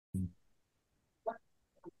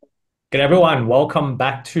Good everyone, welcome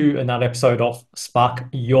back to another episode of Spark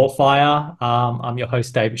Your Fire. I'm your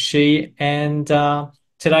host David Shi, and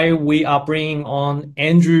today we are bringing on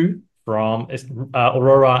Andrew from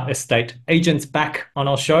Aurora Estate Agents back on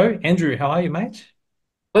our show. Andrew, how are you, mate?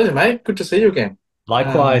 Pleasure, mate. Good to see you again. Um,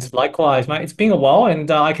 Likewise, mate. It's been a while,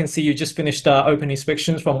 and I can see you just finished open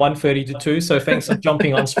inspections from 1:30 to 2, so thanks for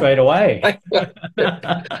jumping on straight away. thanks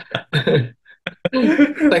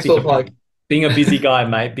thanks Being for a the plug. busy, being a busy guy,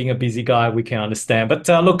 mate. Being a busy guy, we can understand. But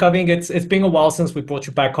look, I think it's been a while since we brought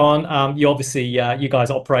you back on. You obviously you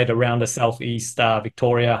guys operate around the southeast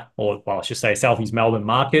Victoria, or well, I should say southeast Melbourne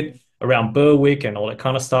market, around Berwick and all that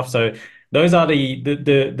kind of stuff. So those are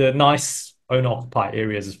the nice owner-occupied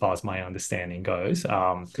areas as far as my understanding goes.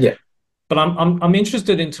 Yeah. But I'm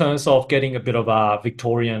interested in terms of getting a bit of a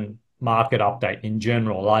Victorian market update in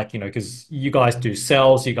general, like, because you guys do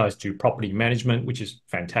sales, you guys do property management, which is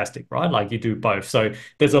fantastic, right? Like you do both. So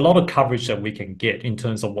there's a lot of coverage that we can get in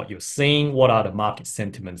terms of what you're seeing, what are the market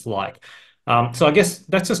sentiments like. So I guess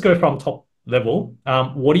let's just go from top level.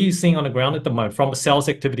 What are you seeing on the ground at the moment from a sales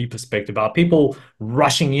activity perspective? Are people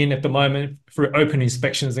rushing in at the moment for open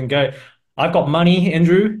inspections and go, I've got money,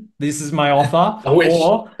 Andrew. This is my offer. I wish.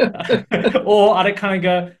 Or, or I kind of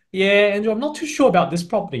go, yeah, Andrew, I'm not too sure about this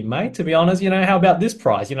property, mate. To be honest, how about this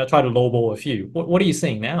price? Try to lowball a few. What are you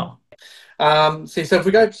seeing now? So if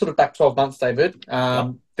we go sort of back 12 months, David,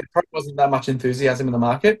 Yep. there probably wasn't that much enthusiasm in the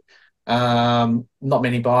market. Not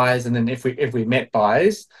many buyers, and then if we met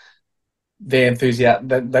buyers, they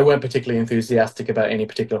weren't particularly enthusiastic about any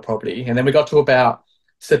particular property. And then we got to about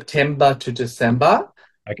September to December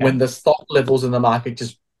Okay. when the stock levels in the market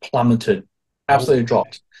just plummeted, Oh, absolutely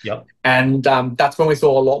dropped. yep. And that's when we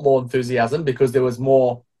saw a lot more enthusiasm because there was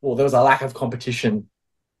a lack of competition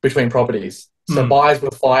between properties. So Hmm. buyers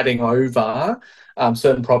were fighting over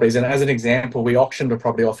certain properties. And as an example, we auctioned a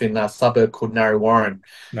property off in a suburb called Narre Warren,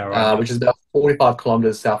 No, right. Yep. which is about 45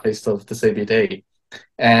 kilometres southeast of the CBD.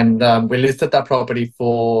 And we listed that property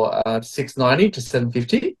for 690 to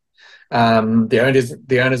 750.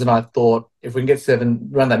 The owners and I thought if we can get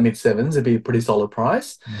around that mid sevens, it'd be a pretty solid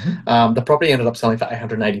price. Mhm. The property ended up selling for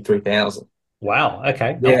 883,000. Wow.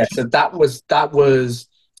 Okay. Yeah, so that was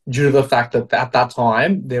due to the fact that at that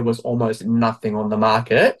time there was almost nothing on the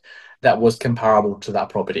market that was comparable to that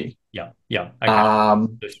property. Yeah. Yeah.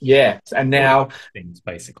 Okay. Just Yeah, and short now things,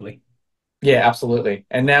 basically. yeah, absolutely.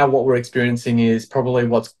 And now what we're experiencing is probably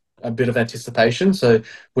what's a bit of anticipation. So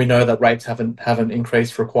we know that rates haven't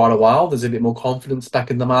increased for quite a while. There's a bit more confidence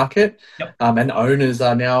back in the market, Yep. and owners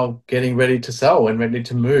are now getting ready to sell and ready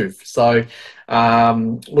to move. So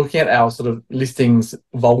looking at our sort of listings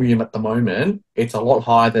volume at the moment, it's a lot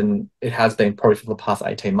higher than it has been probably for the past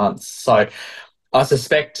 18 months. So I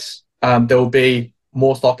suspect there will be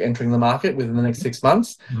more stock entering the market within the next 6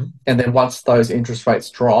 months. Mhm. And then once those interest rates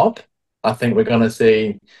drop, I think we're going to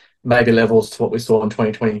see maybe levels to what we saw in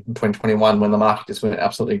 2020 and 2021 when the market just went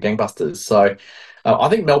absolutely gangbusters. So I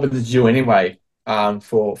think Melbourne is due anyway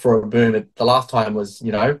for a boom. The last time was,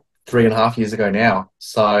 3.5 years ago now.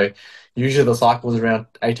 So usually the cycle is around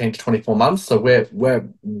 18 to 24 months. So we're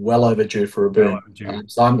well overdue for a Well boom. overdue.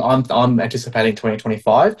 So I'm anticipating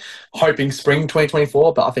 2025, hoping spring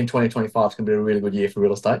 2024, but I think 2025 is going to be a really good year for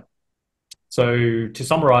real estate. So to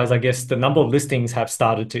summarize, I guess the number of listings have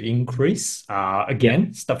started to increase Yeah.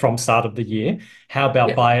 again from start of the year. How about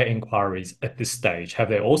Yeah. buyer inquiries at this stage? Have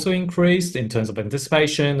they also increased in terms of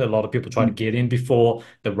anticipation? A lot of people try to Mm. get in before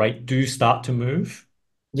the rate do start to move.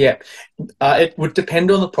 Yeah. It would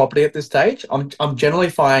depend on the property at this stage. I'm generally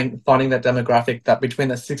finding that demographic that between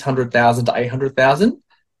the 600,000 to 800,000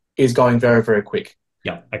 is going very, very quick.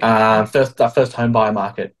 Yeah. Okay. First home buyer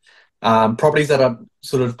market. Properties that are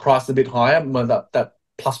sort of priced a bit higher, more that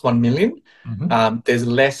plus 1 million. Mhm. There's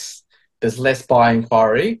less buyer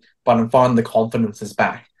inquiry, but I'm finding the confidence is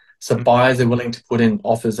back. So buyers are willing to put in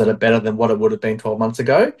offers that are better than what it would have been 12 months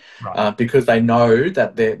ago, Right. because they know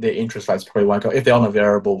that their interest rates probably won't go. If they're on a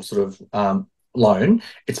variable sort of loan,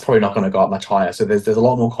 it's probably not going to go up much higher. So there's a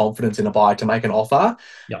lot more confidence in a buyer to make an offer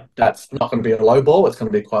Yeah. that's not going to be a low ball. It's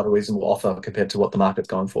going to be quite a reasonable offer compared to what the market's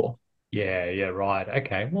going for. Yeah, yeah, right.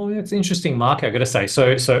 Okay. Well, it's an interesting market, I gotta say.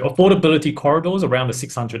 So affordability corridors around the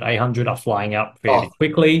 600, 800 are flying out Oh, fairly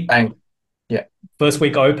quickly. bang. Yeah, First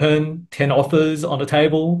week open, 10 offers on the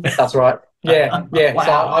table. that's right. Yeah, yeah.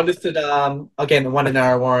 So I Wow. listed again the one in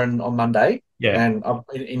Narre Warren on Monday, Yeah. and I'm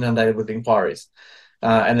inundated with inquiries.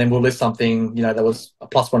 And then we'll list something, that was a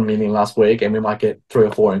plus 1 million last week, and we might get three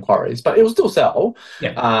or four inquiries, but it will still sell.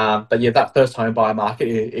 Yeah. But yeah, that first home buyer market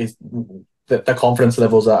is the confidence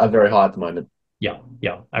levels are very high at the moment. Yeah.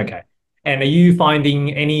 Yeah. Okay. And are you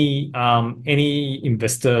finding any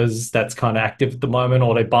investors that's kind of active at the moment,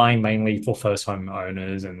 or are they buying mainly for first home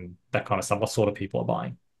owners and that kind of stuff? What sort of people are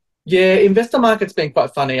buying? Yeah, investor market's been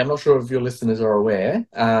quite funny. I'm not sure if your listeners are aware,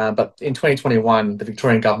 but in 2021, the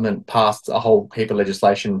Victorian government passed a whole heap of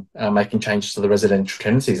legislation making changes to the Residential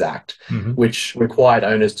Tenancies Act, Hmm. which required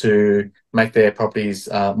owners to make their properties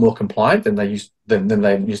more compliant than they used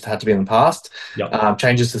to have to be in the past. Yep.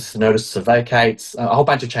 Changes to notice of vacates, a whole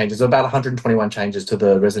bunch of changes, about 121 changes to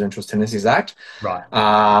the Residential Tenancies Act, Right.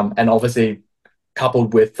 and obviously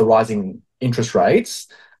coupled with the rising interest rates,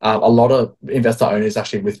 a lot of investor owners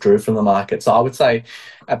actually withdrew from the market. So I would say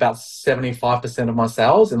about 75% of my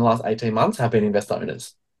sales in the last 18 months have been investor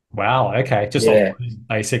owners. Wow. Okay. Just all Yeah.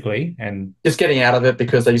 basically. And Just getting out of it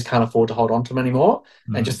because they just can't afford to hold on to them anymore.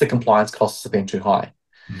 And mm, just the compliance costs have been too high.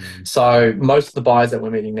 mm, So most of the buyers that we're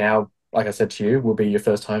meeting now, like I said to you, will be your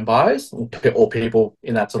first home buyers or people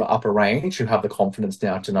in that sort of upper range who have the confidence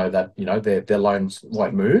now to know that, their loans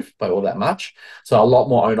won't move by all that much. So a lot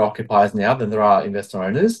more owner occupiers now than there are investor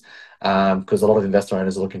owners, because a lot of investor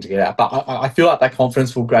owners are looking to get out. But I feel like that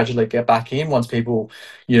confidence will gradually get back in once people,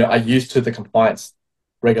 are used to the compliance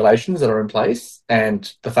regulations that are in place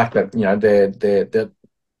and the fact that,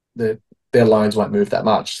 their their loans won't move that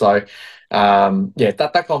much. So yeah,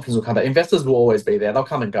 that confidence will come back. Investors will always be there. They'll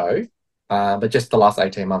come and go. But just the last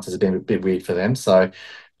 18 months has been a bit weird for them. So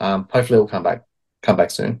hopefully it'll come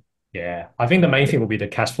back soon. yeah, I think the main thing will be the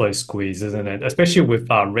cash flow squeeze, isn't it? Especially with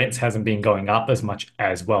rents hasn't been going up as much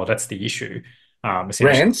as well. That's the issue. Essentially.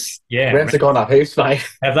 Rents, Yeah. rents have gone up heaps, mate.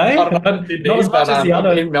 Have I they? don't know in Not Sydney, as but much as the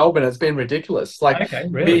other. in Melbourne it's been ridiculous. Like Okay,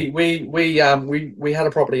 really? we had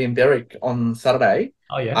a property in Berwick on Saturday.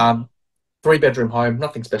 Oh, yeah. Um, 3-bedroom home,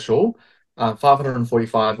 nothing special.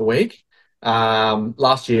 545 a week.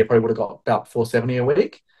 Last year probably would have got about 470 a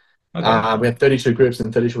week. Okay. We had 32 groups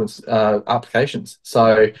and 32 applications.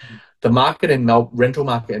 So the rental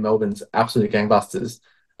market in Melbourne's absolutely gangbusters.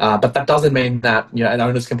 But that doesn't mean that an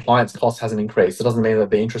owner's compliance cost hasn't increased. It doesn't mean that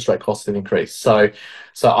the interest rate costs have increased. So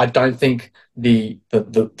I don't think the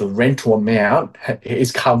rental amount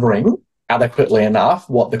is covering adequately enough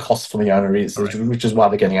what the cost for the owner is, Correct. which is why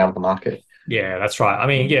they're getting out of the market. Yeah, that's right. I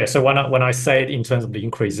mean, yeah. So when I say it in terms of the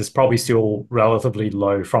increase, it's probably still relatively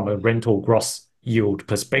low from a rental gross yield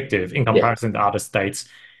perspective in Yeah, comparison to other states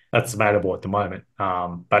that's available at the moment.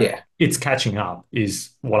 But yeah. it's catching up,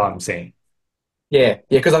 is what I'm seeing. Yeah,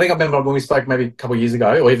 yeah, because I think I remember when we spoke maybe a couple of years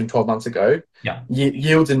ago, or even 12 months ago, Yeah.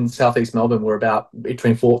 yields in southeast Melbourne were about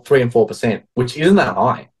between 3 and 4%, which isn't that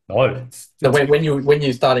high. No, So it's when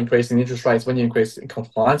you start increasing interest rates, when you increase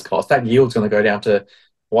compliance costs, that yield's going to go down to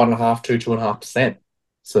 1.5, 2.5%.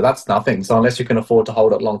 So that's nothing. So unless you can afford to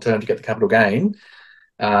hold it long term to get the capital gain,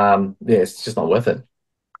 yeah, it's just not worth it.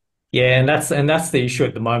 Yeah, and that's the issue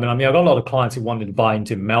at the moment. I mean, I've got a lot of clients who wanted to buy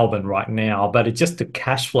into Melbourne right now, but it just the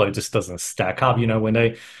cash flow just doesn't stack up. When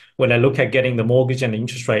they look at getting the mortgage and the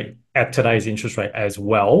interest rate at today's interest rate as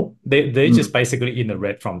well, they're Mm, just basically in the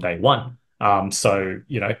red from day one. So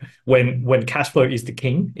when cash flow is the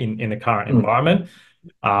king in the current mm, environment,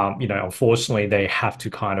 unfortunately, they have to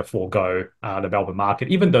kind of forego the Melbourne market,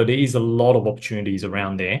 even though there is a lot of opportunities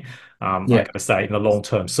around there. I yeah. gotta say, in the long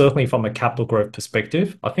term, certainly from a capital growth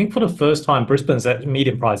perspective, I think for the first time, Brisbane's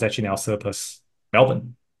median price actually now surpass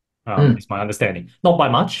Melbourne, Mm, is my understanding. Not by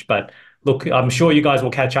much, but look, I'm sure you guys will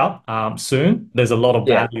catch up soon. There's a lot of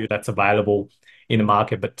yeah. value that's available in the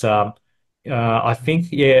market, but I think,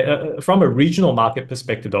 yeah, from a regional market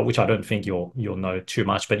perspective, though, which I don't think you'll know too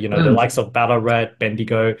much, but the Mm, likes of Ballarat,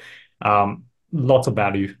 Bendigo, lots of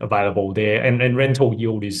value available there, and rental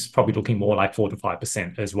yield is probably looking more like 4 to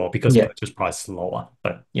 5% as well because yeah. purchase price is lower,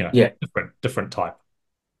 but Yeah. different type.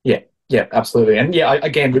 Yeah, yeah, absolutely. And yeah,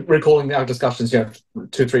 again, recalling our discussions,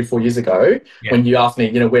 2, 3, 4 years ago, Yeah, when you asked me,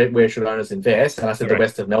 where should owners invest? And I said the correct.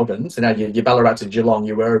 west of Melbourne. So now your Ballarats, your Geelong,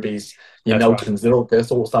 your Werribees, your That's right. Meltons, they're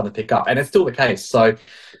all starting to pick up. And it's still the case. So,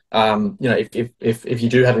 if you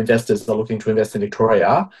do have investors that are looking to invest in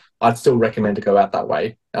Victoria, I'd still recommend to go out that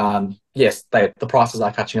way. Yes, the prices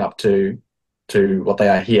are catching up to what they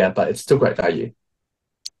are here, but it's still great value.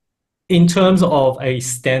 In terms of a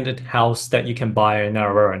standard house that you can buy in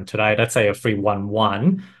Aurora today, let's say a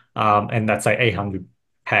 311, and that's say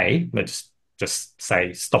 800K, let's just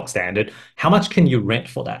say stock standard. How much can you rent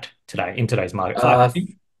for that today in today's market? Uh,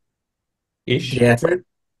 550 ish, yeah,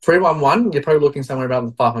 311, you're probably looking somewhere around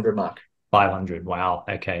the 500 mark. 500. Wow.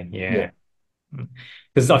 Okay. Yeah. Yeah.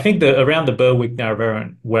 Because I think the around the Berwick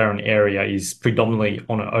Narrabeen area is predominantly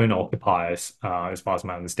on owner occupiers, as far as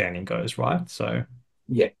my understanding goes, right? So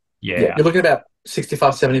Yeah. Yeah. yeah, You're looking at about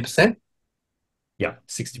 65, 70%. Yeah,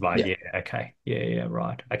 65. Yeah, Yeah, okay. Yeah, yeah,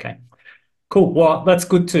 right. Okay. Cool. Well, that's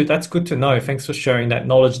good to know. Thanks for sharing that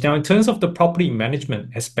knowledge. Now, in terms of the property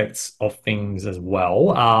management aspects of things as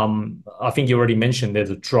well, I think you already mentioned there's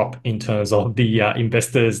a drop in terms of the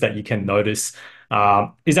investors that you can notice.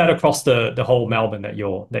 Is that across the whole Melbourne that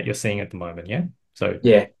you're seeing at the moment? Yeah. So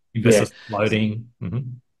yeah, yeah. investors floating.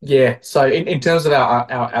 Mhm. Yeah, so in terms of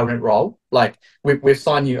our rent roll, like we've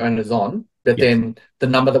signed new owners on, but Yes. then the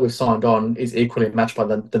number that we've signed on is equally matched by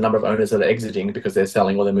the number of owners that are exiting because they're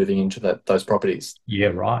selling or they're moving into those properties. Yeah.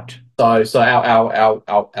 Right. So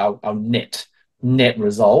our net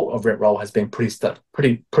result of rent roll has been pretty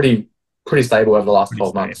stable over the last Pretty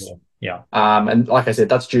 12 months. stable. Yeah. And like I said,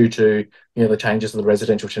 that's due to the changes of the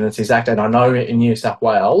Residential Tenancies Act. And I know in New South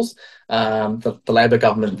Wales, the Labor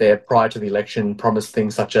government there prior to the election promised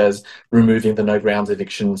things such as removing the no grounds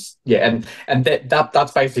evictions. Yeah, and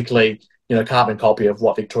that's basically carbon copy of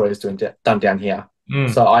what Victoria's done down here. Mm.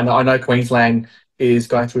 So I know Queensland is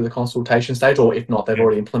going through the consultation stage, or if not, they've Yeah.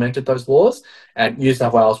 already implemented those laws, and New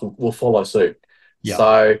South Wales will follow suit. Yeah.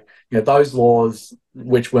 So those laws,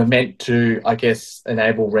 which were meant to, I guess,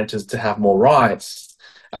 enable renters to have more rights,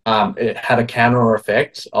 it had a counter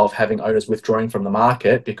effect of having owners withdrawing from the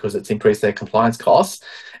market because it's increased their compliance costs.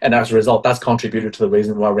 And as a result, that's contributed to the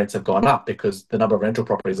reason why rents have gone up because the number of rental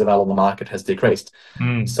properties available on the market has decreased.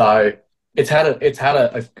 Mm. So it's had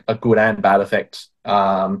a good and bad effect.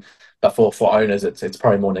 But for owners, it's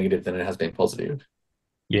probably more negative than it has been positive.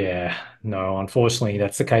 Yeah, no, unfortunately,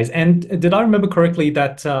 that's the case. And did I remember correctly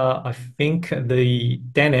that I think the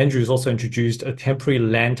Dan Andrews also introduced a temporary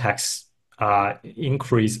land tax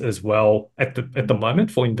increase as well at the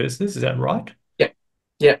moment for investors? Is that right? Yep,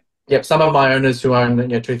 yep, yep. Some of my owners who own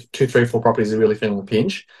two, three, four properties are really feeling the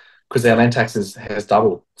pinch because their land tax has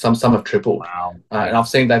doubled. Some have tripled, Wow. and Yeah. I've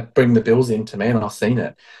seen that bring the bills in to me, and I've seen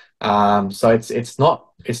it. So it's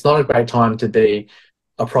not a great time to be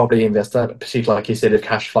a property investor, particularly like you said, if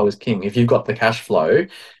cash flow is king. If you've got the cash flow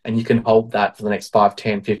and you can hold that for the next 5,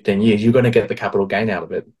 10, 15 years, you're going to get the capital gain out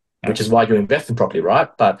of it, which is why you invest in property, right?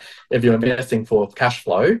 But if you're investing for cash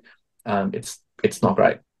flow, it's not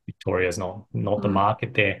great. Victoria's not the Mm.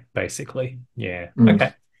 market there, basically. Yeah. Mm.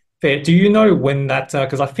 Okay. Fair. Do you know when that,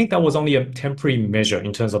 because I think that was only a temporary measure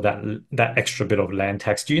in terms of that extra bit of land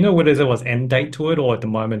tax. Do you know whether there was end date to it or at the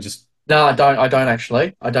moment just No, I don't. I don't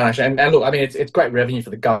actually. I don't actually. And look, I mean, it's great revenue for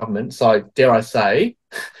the government. So dare I say,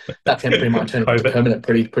 that temporary might turn into COVID? permanent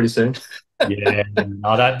pretty soon. Yeah,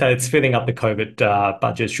 no, that's filling up the COVID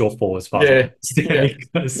budget shortfall as far as Yeah, I'm yeah,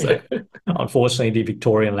 understanding. So, yeah, unfortunately, the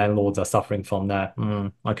Victorian landlords are suffering from that.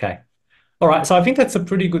 Okay. All right. So I think that's a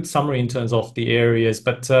pretty good summary in terms of the areas.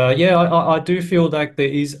 But yeah, I do feel like there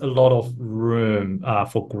is a lot of room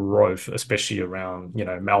for growth, especially around,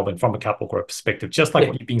 Melbourne from a capital growth perspective, just like yeah,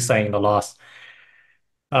 what you've been saying in the last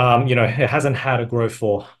it hasn't had a growth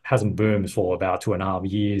hasn't boomed for about 2.5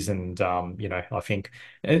 years. And, I think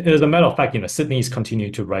as a matter of fact, Sydney's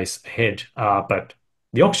continued to race ahead. But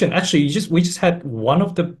the auction, actually, we just had one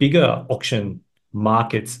of the bigger auction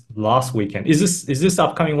markets last weekend. Is this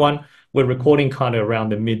upcoming one? We're recording kind of around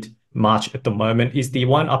the mid-March at the moment. Is the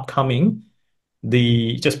one upcoming,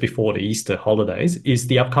 just before the Easter holidays, is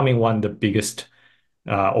the upcoming one the biggest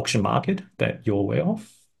auction market that you're aware of?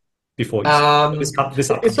 Before Easter. This, Um, this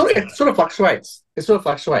it upcoming sort of it Saturday. sort of fluctuates. It sort of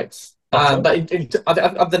fluctuates. But Fluctuate?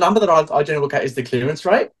 the number that I generally look at is the clearance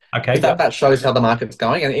rate because Okay, that, yep. that shows how the market's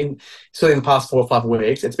going. And in the past 4 or 5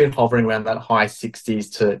 weeks, it's been hovering around that high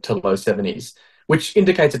 60s to low 70s, which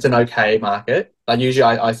indicates it's an okay market. Like usually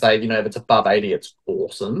I say, if it's above 80, it's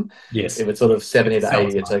awesome. Yes. If it's sort of It's 70 a to seller's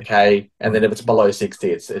 80, it's market. okay. And Mm, then if it's below 60,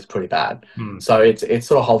 it's pretty bad. mm. So it's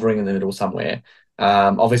sort of hovering in the middle somewhere.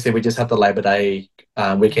 Obviously, we just had the Labor Day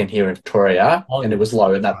weekend here in Victoria, Oh, and it was yes.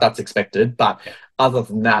 low, and Right. that's expected. But Yeah. other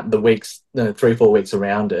than that, the 3, 4 weeks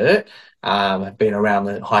around it, have been around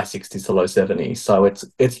the high 60s to low 70s. So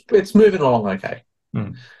it's moving along okay.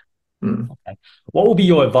 Mm. Mm. Okay. What would be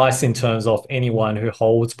your advice in terms of anyone who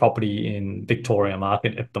holds property in Victoria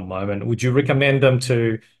market at the moment? Would you recommend them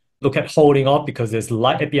to look at holding off because there's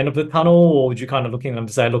light at the end of the tunnel, or would you kind of looking at them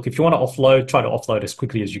to say, look, if you want to offload, try to offload as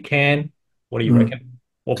quickly as you can? What do you Mm. reckon?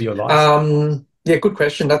 What would be your advice? Yeah, good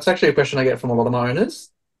question. That's actually a question I get from a lot of my owners.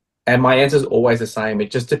 And my answer is always the same. It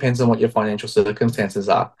just depends on what your financial circumstances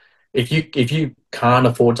are. If you can't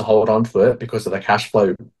afford to hold on to it because of the cash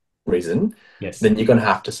flow reason, Yes. then you're going to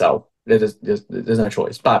have to sell. There's no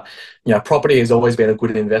choice. But property has always been a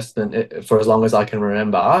good investment for as long as I can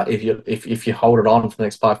remember. If you hold it on for the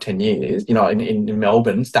next 5, 10 years, in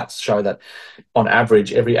Melbourne, stats show that on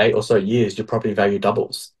average every 8 or so years your property value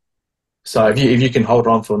doubles. So if you can hold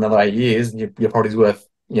on for another 8 years, your property's worth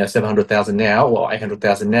 700,000 now or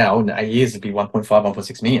 800,000 now, in 8 years it'd be 1.5,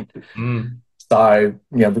 1.6 million. Mm. So,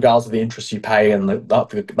 regardless of the interest you pay and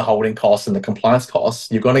the holding costs and the compliance costs,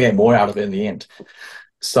 you're going to get more out of it in the end.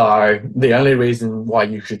 So the only reason why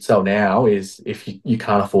you should sell now is if you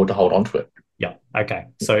can't afford to hold on to it. Yeah. Okay.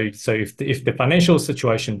 So if the financial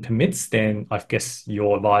situation permits, then I guess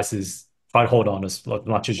your advice is try to hold on as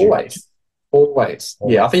much as you can. Always. Always. Yeah.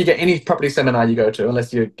 I Always. think you get any property seminar you go to,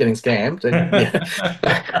 unless you're getting scammed, and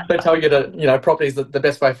yeah, they tell you that, property is the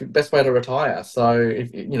best way to retire. So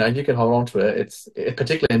if you can hold on to it,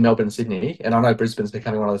 particularly in Melbourne and Sydney, and I know Brisbane's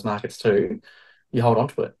becoming one of those markets too, you hold on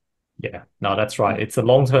to it. Yeah, no, that's right. It's a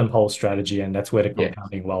long-term hold strategy, and that's where the Yeah.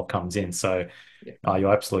 compounding wealth comes in. So, Yeah.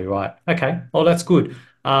 you're absolutely right. Okay, well, that's good.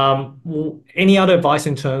 Any other advice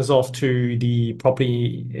in terms of to the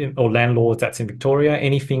property or landlords that's in Victoria?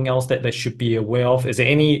 Anything else that they should be aware of? Is there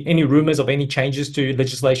any rumors of any changes to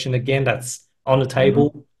legislation again that's on the Mhm.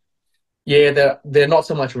 table? Yeah, they're not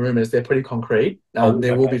so much rumors, they're pretty concrete. Oh,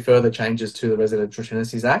 There will be okay. further changes to the Residential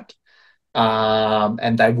Tenancies Act.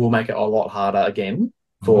 And they will make it a lot harder again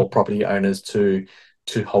for Mhm. property owners to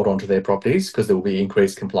hold on to their properties, because there will be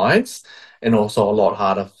increased compliance, and also a lot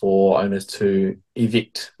harder for owners to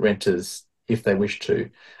evict renters if they wish to,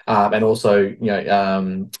 and also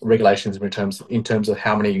regulations in terms of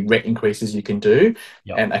how many rent increases you can do,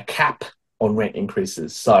 Yep. and a cap on rent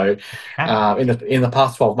increases. So Cap. in the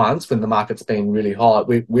past 12 months, when the market's been really hot,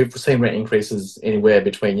 we've seen rent increases anywhere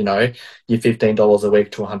between your $15 a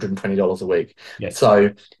week to $120 a week. Yes.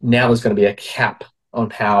 So now there's going to be a cap on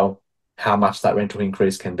how much that rental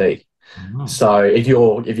increase can be. Mhm. So if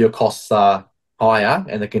your costs are higher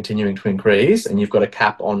and they're continuing to increase, and you've got a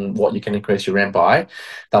cap on what you can increase your rent by,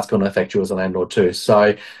 that's going to affect you as a landlord too.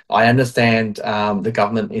 So I understand the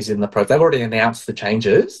government is in the process. They've already announced the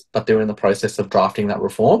changes, but they're in the process of drafting that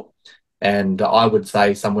reform. And I would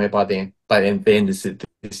say somewhere by the end of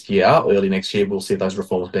this year, early next year, we'll see those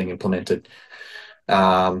reforms being implemented.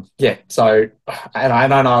 Yeah. So, and I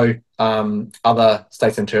don't know other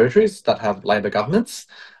states and territories that have Labor governments.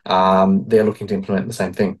 They're looking to implement the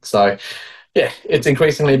same thing. So, yeah, it's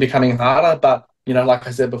increasingly becoming harder. But like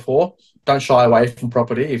I said before, don't shy away from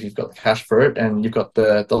property if you've got the cash for it and you've got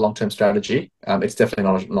the long term strategy. It's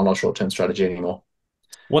definitely not a short term strategy anymore.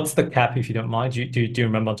 What's the cap, if you don't mind? Do you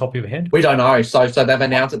remember on top of your head? We don't know. So they've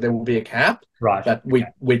announced that there will be a cap, Right. but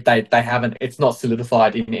Okay. they haven't. It's not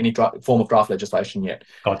solidified in any form of draft legislation yet.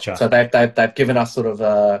 Gotcha. So they've given us sort of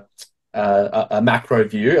a macro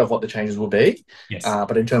view of what the changes will be, Yes.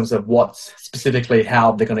 but in terms of what's specifically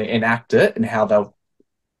how they're going to enact it and how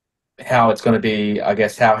it's going to be, I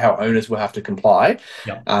guess how owners will have to comply,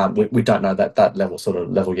 Yeah. we don't know that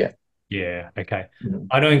level yet. Yeah. Okay. Mm.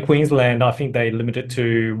 I know in Queensland, I think they limit it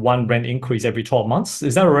to one rent increase every 12 months.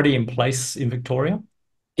 Is that already in place in Victoria?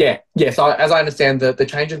 Yeah, yeah. So as I understand, the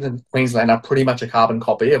changes in Queensland are pretty much a carbon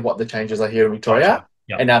copy of what the changes are here in Victoria. Gotcha.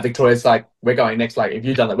 Yeah. And now Victoria's like, we're going next. Like, if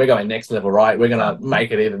you've done that, we're going next level, right? We're gonna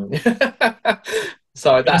make it even.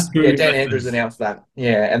 So That's yeah, good Dan Andrews investors. announced that.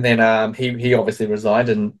 Yeah, and then he obviously resigned,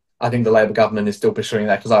 and I think the Labor government is still pursuing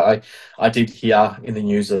that, because I did hear in the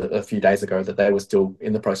news a few days ago that they were still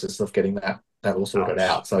in the process of getting that all sorted Ouch.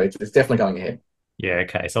 out. So it's definitely going ahead. Yeah,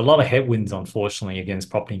 okay. So a lot of headwinds, unfortunately,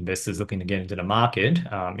 against property investors looking to get into the market, in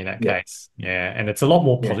that Yeah, case. Yeah, and it's a lot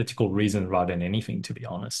more yeah. political reason rather than anything, to be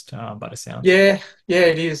honest, by the sound. Yeah, yeah,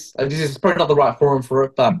 it is. It is probably not the right forum for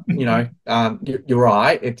it, but you're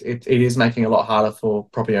right. It is making it a lot harder for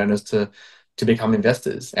property owners to become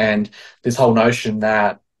investors, and this whole notion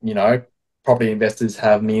that property investors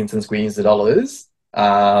have millions and squillions of dollars,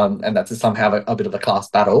 and that's somehow a bit of a class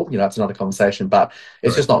battle. It's not a conversation, but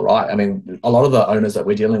it's just Correct. not right. I mean, a lot of the owners that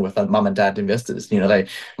we're dealing with are mum and dad investors.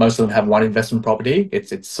 Most of them have one investment property. It's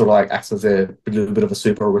sort of like acts as a little bit of a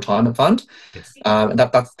super or retirement fund. Yes. And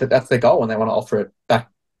that's their goal, and they want to offer it back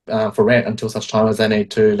for rent until such time as they need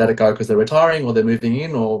to let it go because they're retiring or they're moving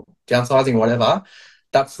in or downsizing or whatever.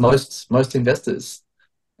 That's most investors,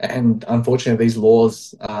 and unfortunately, these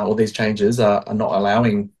laws or these changes are not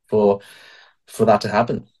allowing for that to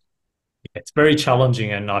happen. It's very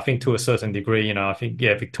challenging, and I think to a certain degree, I think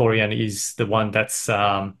yeah, Victorian is the one that's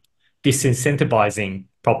disincentivizing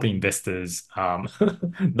property investors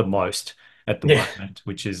the most at the Yeah. moment,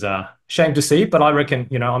 which is a shame to see. But I reckon,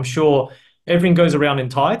 I'm sure everything goes around in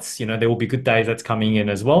tides. There will be good days that's coming in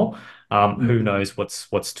as well. Who Mm. knows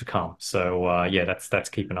what's to come? So yeah, that's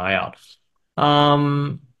keep an eye out.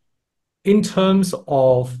 Um, in terms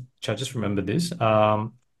of, I just remember this.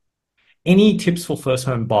 Any tips for first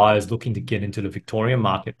home buyers looking to get into the Victorian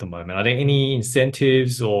market at the moment? Are there any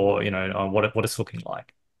incentives or, what it's looking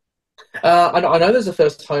like? I know there's a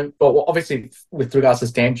first home, well, obviously with regards to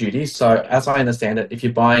stamp duty. So as I understand it, if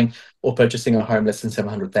you're buying or purchasing a home less than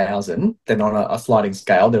 700,000, then on a sliding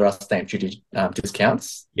scale, there are stamp duty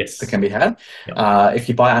discounts that Yes. can be had. Yeah. If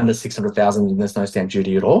you buy under 600,000, then there's no stamp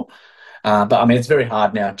duty at all. But I mean, it's very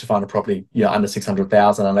hard now to find a property, under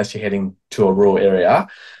 600,000 unless you're heading to a rural area.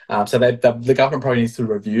 So the government probably needs to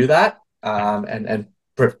review that and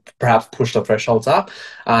perhaps push the thresholds up.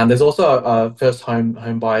 There's also a first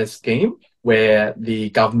home buyers scheme where the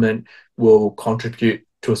government will contribute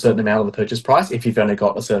to a certain amount of the purchase price if you've only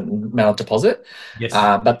got a certain amount of deposit. Yes.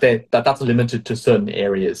 But that's limited to certain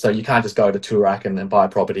areas. So you can't just go to Toorak and buy a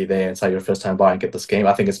property there and say you're a first home buyer and get the scheme.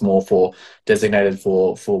 I think it's more for designated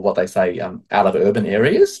for what they say out of urban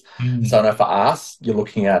areas. So I Mm. know for us, you're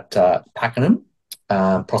looking at Pakenham,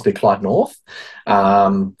 possibly Clyde North,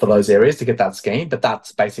 for those areas to get that scheme. But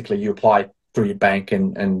that's basically you apply through your bank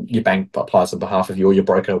and your bank applies on behalf of you or your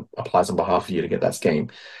broker applies on behalf of you to get that scheme.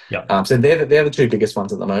 Yeah. So they're the two biggest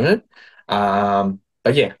ones at the moment.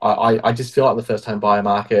 But yeah, I just feel like the first home buyer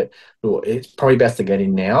market, well, it's probably best to get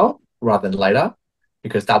in now rather than later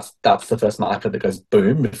because that's the first market that goes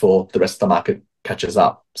boom before the rest of the market catches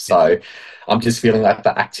up. Yeah. So I'm just feeling like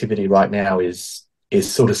the activity right now is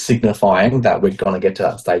sort of signifying that we're going to get to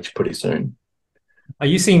that stage pretty soon. Are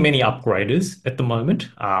you seeing many upgraders at the moment,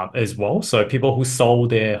 as well? So people who sold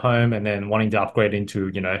their home and then wanting to upgrade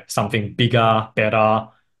into, something bigger, better,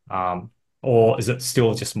 um, or is it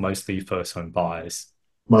still just mostly first home buyers?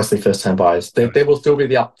 Mostly first-time buyers. There First. will still be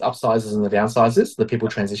the upsizes and the downsizes, the people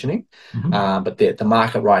transitioning. Mhm. But the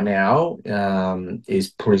market right now is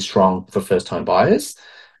pretty strong for first-time buyers.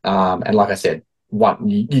 And like I said,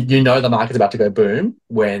 you know the market's about to go boom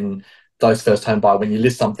when those first-home buyer when you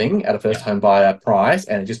list something at a Yeah, first-home buyer price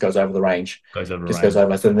and it just goes over the range, goes over the just goes range.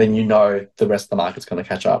 over. So then you know the rest of the market's going to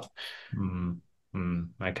catch up. Mm,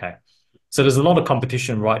 okay. So there's a lot of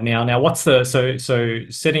competition right now. Now, what's the so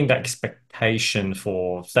setting that expectation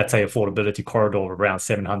for, let's say, affordability corridor of around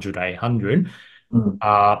 700, 800,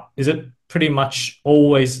 Mm. is it pretty much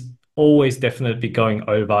always definitely going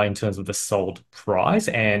over in terms of the sold price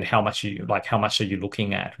and how much are you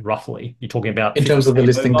looking at roughly? You're talking about In terms of the 50K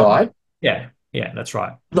listing over? guide, Yeah, yeah, that's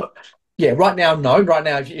right. look, yeah, right now, no. Right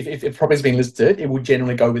now, if property's been listed, it would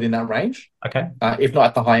generally go within that range. Okay, If not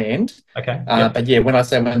at the high end. okay, yep, But yeah, when I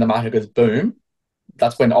say when the market goes boom,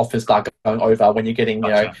 that's when offers start going over, when you're getting,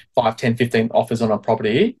 gotcha. 5, 10, 15 offers on a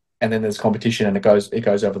property, and then there's competition and it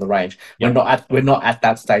goes over the range. We're Yep, not at we're not at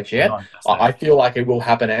that stage yet. not that I stage. feel like it will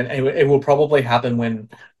happen, and it will probably happen when,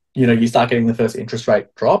 you start getting the first interest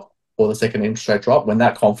rate drop or the second interest rate drop, when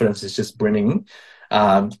that confidence is just brimming,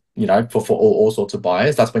 for all sorts of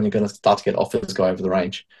buyers. That's when you're going to start to get offers go over the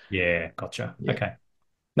range. Yeah, gotcha. Yeah. Okay.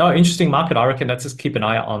 No, interesting market. I reckon let's just keep an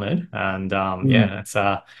eye on it. And Mm.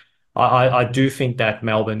 yeah, I do think that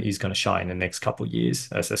Melbourne is going to shine in the next couple of years.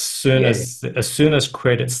 As soon Yeah. as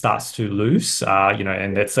credit starts to loose,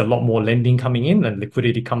 and there's a lot more lending coming in and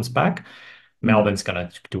liquidity comes back, Mm. Melbourne's going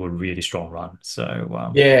to do a really strong run.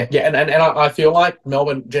 So Yeah, yeah, and I feel like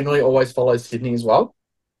Melbourne generally always follows Sydney as well.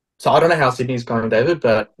 So I don't know how Sydney's going, David,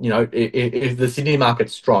 but if the Sydney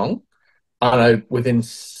market's strong, I know within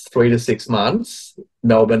 3 to 6 months,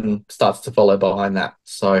 Melbourne starts to follow behind that.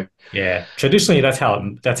 So yeah, traditionally that's how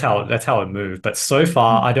it moved. But so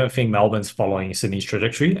far, I don't think Melbourne's following Sydney's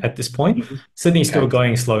trajectory at this point. Mhm. Sydney's still Okay.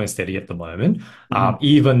 going slow and steady at the moment, Mhm.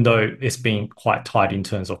 even though it's been quite tight in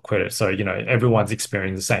terms of credit. So everyone's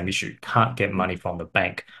experiencing the same issue. Can't get money from the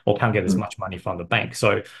bank or can't get as Mhm. much money from the bank.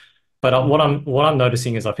 So but what I'm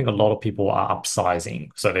noticing is I think a lot of people are upsizing.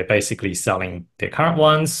 So they're basically selling their current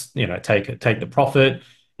ones, take the profit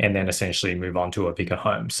and then essentially move on to a bigger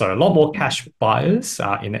home. So a lot more cash buyers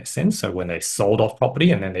in that sense. So when they sold off property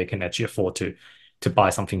and then they can actually afford to buy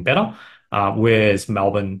something better. Whereas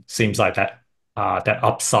Melbourne seems like that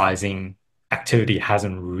upsizing activity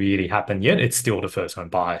hasn't really happened yet. It's still the first home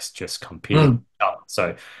buyers just competing. Mm.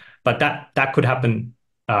 So, but that could happen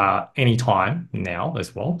anytime now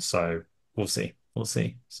as well. So we'll see. We'll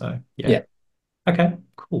see. So yeah. Yeah. Okay,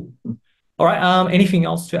 cool. All right. Anything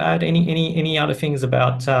else to add? Any other things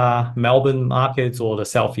about Melbourne markets or the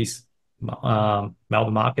Southeast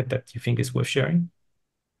Melbourne market that you think is worth sharing?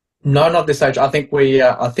 No, not this stage. I think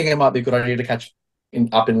it might be a good idea to catch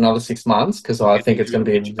up in another 6 months because I Okay, think it's going to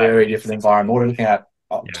be a get you back very in different 6 months. environment. We're looking at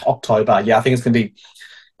Yeah. October. Yeah, I think it's going to be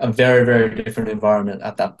a very, very different environment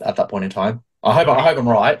at that point in time. I hope I'm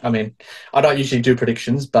right. I mean, I don't usually do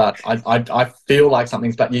predictions, but I feel like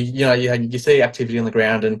something's. But you see activity on the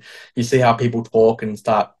ground and you see how people talk and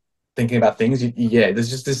start thinking about things. Yeah,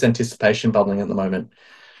 there's just this anticipation bubbling at the moment.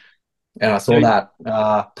 And I So, saw that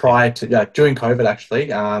yeah. prior to, yeah, during COVID actually.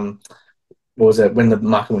 What was it when the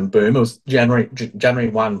market went boom? It was January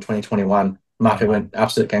 1, 2021. Market Wow. went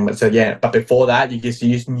absolute gangbusters. So yeah, but before that, you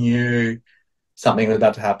just knew something was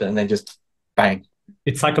about to happen, and then just bang.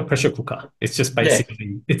 It's like a pressure cooker. Yeah,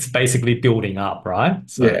 It's basically building up, right?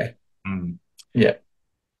 So, yeah, mm. yeah.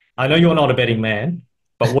 I know you're not a betting man,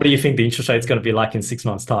 but what do you think the interest rate is going to be like in 6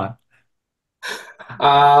 months' time?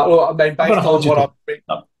 Well, I mean, I'm going to hold you to it.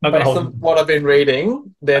 No, not going to based hold on you to what I've been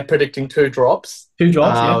reading, they're it. predicting two drops. Two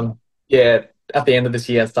drops, yeah. Yeah, at the end of this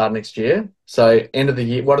year and start next year. So end of the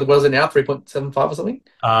year, what is it now? 3.75 or something?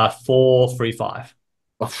 4.35.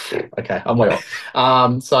 Oh, okay, I'm way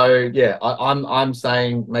off. So yeah, I'm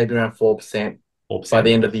saying maybe around 4% by 4%.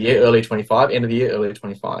 the end of the year, early 25. End of the year, early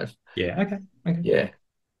 25. Yeah, okay. Okay. Yeah,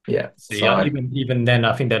 yeah. So yeah, So even then,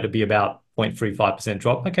 I think that would be about 0.35%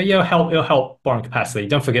 drop. Okay, yeah, it'll help borrowing capacity.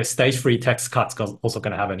 Don't forget, stage three tax cuts also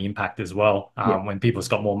going to have an impact as well yeah, when people's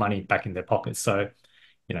got more money back in their pockets. So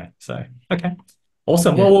so okay,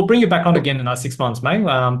 awesome. Well, yeah, we'll bring you back on cool. again in 6 months, mate.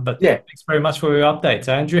 But Yeah. thanks very much for your updates,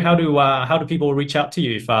 Andrew. How do people reach out to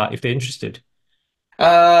you if they're interested?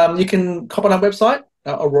 You can cop on our website,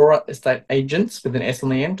 Aurora Estate Agents with an S on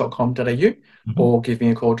the end.com.au, Mhm. or give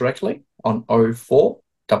me a call directly on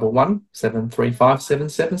 0411 735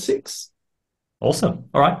 776. Awesome.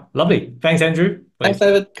 All right, lovely. Thanks, Andrew. Thanks, Please.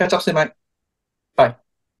 David. Catch up soon, mate. Bye.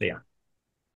 See ya.